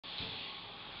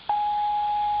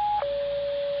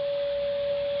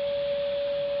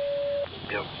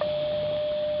you.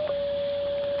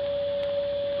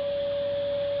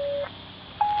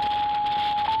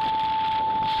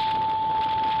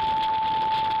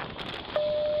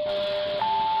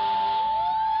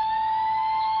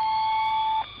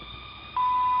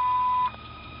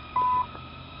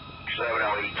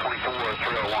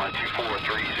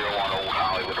 Old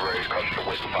Hollywood Road, Custer,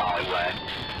 Whitten Valley Way,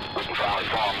 Whitten Valley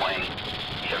Farm Lane,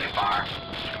 75.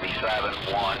 It's going to be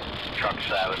 7-1, truck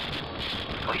 7.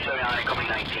 Coming 79, coming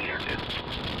 19 or 2.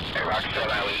 Rock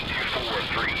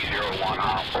 708-24301,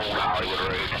 Old Hollywood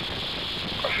Road,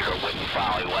 Custer, Whitten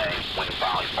Valley Way, Whitten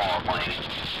Valley Farm Lane,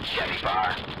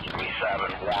 75. It's going to be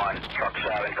 7-1, truck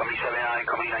 7. Coming 79,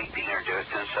 coming 19 or 2. It's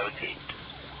 1017.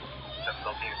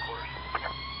 717 quarters.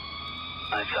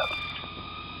 97.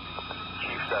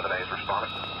 Chief 7A is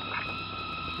responding.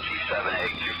 Chief 7A,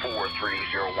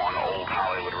 24301 Old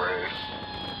Hollywood Road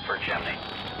for Gemini,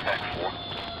 Tech 4.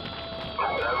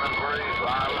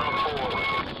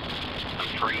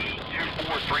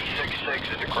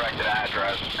 324-366 is the corrected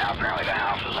address. Now apparently the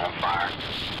house is on fire.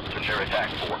 Switch over to Tech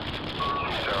 4. Chief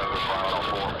 7 is responding on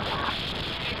 4.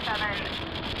 Chief 7,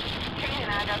 changing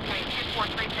address to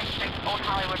 24366 Old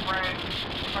Hollywood Road.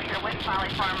 For your Whitten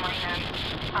Valley Farm Lane and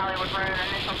Hollywood Road.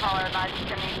 Initial caller advised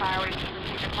Gemini Fire. We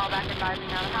received a call back advising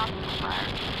now the house is on fire.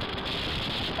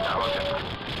 Now look at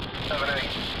 7A.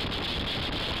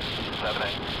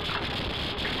 7A.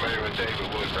 You're familiar with David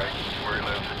Wood, right? Where he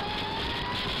lives?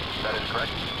 That is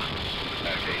correct.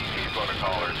 Okay, he's one of the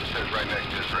callers. It says right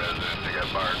next to his residence. They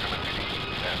got fire coming through.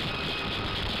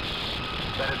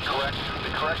 That is correct.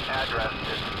 The correct address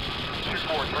is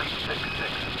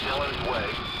 24366 Dillon's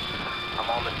Way. I'm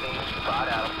on the scene,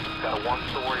 side Adam. Got a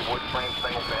one-story wood frame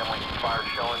single family. Fire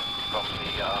showing from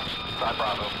the side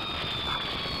Bravo.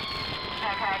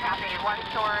 Okay, copy.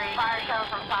 One-story fire show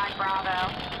from side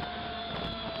Bravo.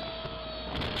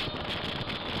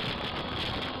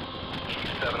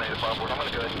 Chief 7A to Bravo. I'm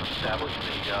going to go ahead and establish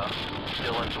the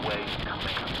Dillon's Way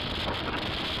command.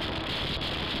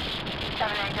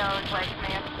 7A Dillon's Way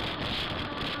command.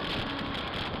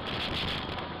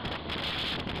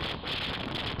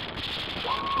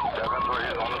 7-3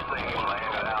 is on the scene,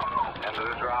 laying it out. End of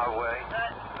the driveway.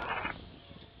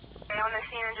 Okay, on the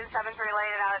scene, engine 7-3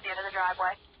 laying it out at the end of the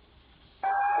driveway. 14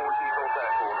 full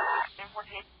back order.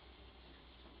 14.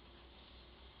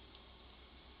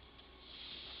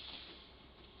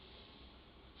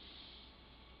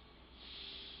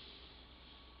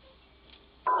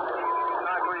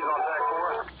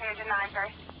 Engine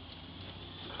 9-3.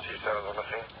 Chief 7's on the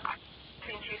scene.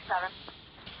 Scene Chief 7.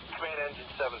 Command engine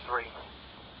 7-3.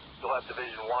 You'll have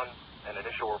Division 1 and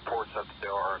initial reports that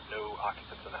there are no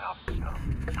occupants in the house.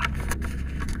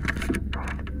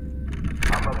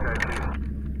 I'm okay, Chief.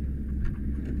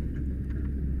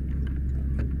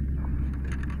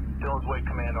 Dillon's Way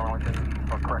Command, Arlington,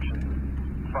 or correction,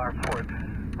 fire report.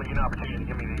 When you get an opportunity to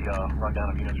give me the rundown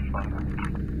of units responding.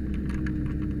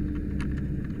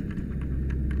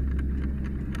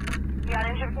 You got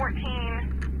engine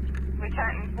 14,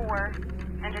 lieutenant in 4,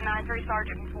 engine 9-3,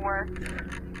 sergeant in 4,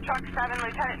 truck 7,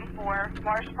 lieutenant in 4,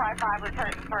 water supply 5,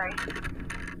 lieutenant in 3.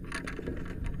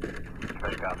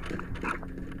 Very good.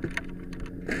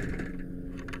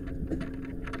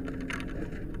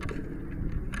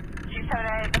 Chief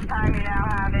 7A, at this time you now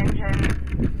have engine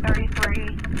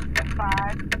 33, 5.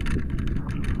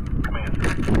 Command.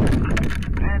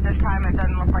 And at this time it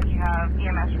doesn't look like you have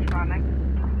EMS responding.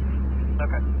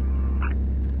 Okay.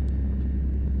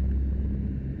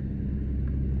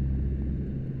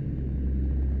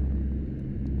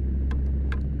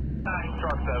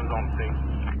 Truck 7's on the scene.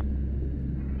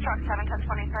 Truck 7,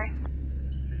 1023.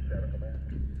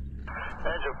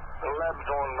 Engine 11's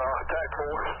on attack 4.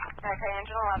 Okay,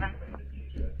 engine 11.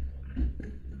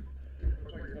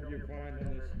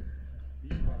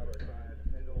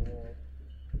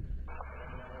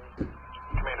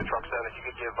 Commander Truck 7, if you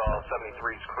could give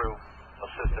 73's crew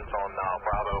assistance on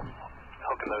Bravo,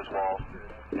 hooking those walls,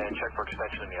 and check for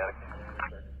extension in the attic.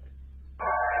 I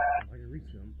can reach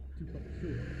them. Too fucking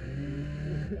short.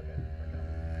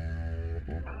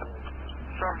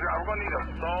 Truck driver, we're going to need a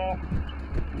saw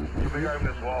to pick open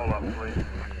this wall up, please.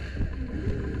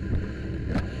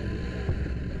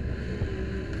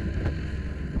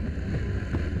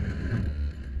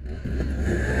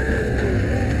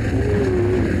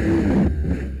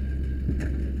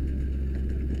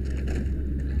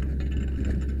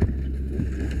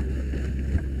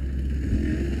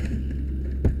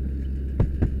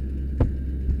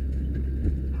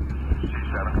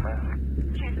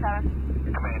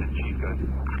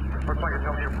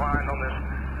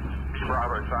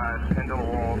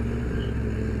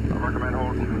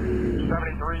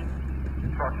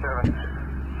 Fox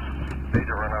 7,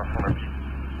 major runoff on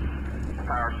the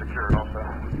power secured also.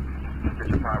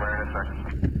 Get your primary in a second.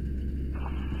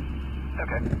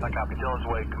 Okay, I copy. Dylan's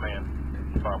Way, command.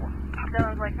 Farmer.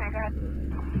 Dylan's Way, can I go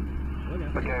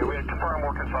ahead? Okay, we had confirmed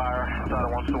working fire inside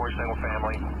a one-story single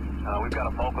family. We've got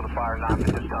a bulk of the fire knocked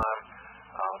at this time.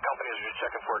 Company is just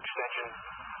checking for extension.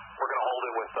 We're going to hold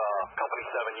it with company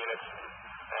 7 units,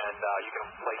 and you can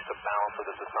place the balance of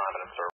this assignment in service.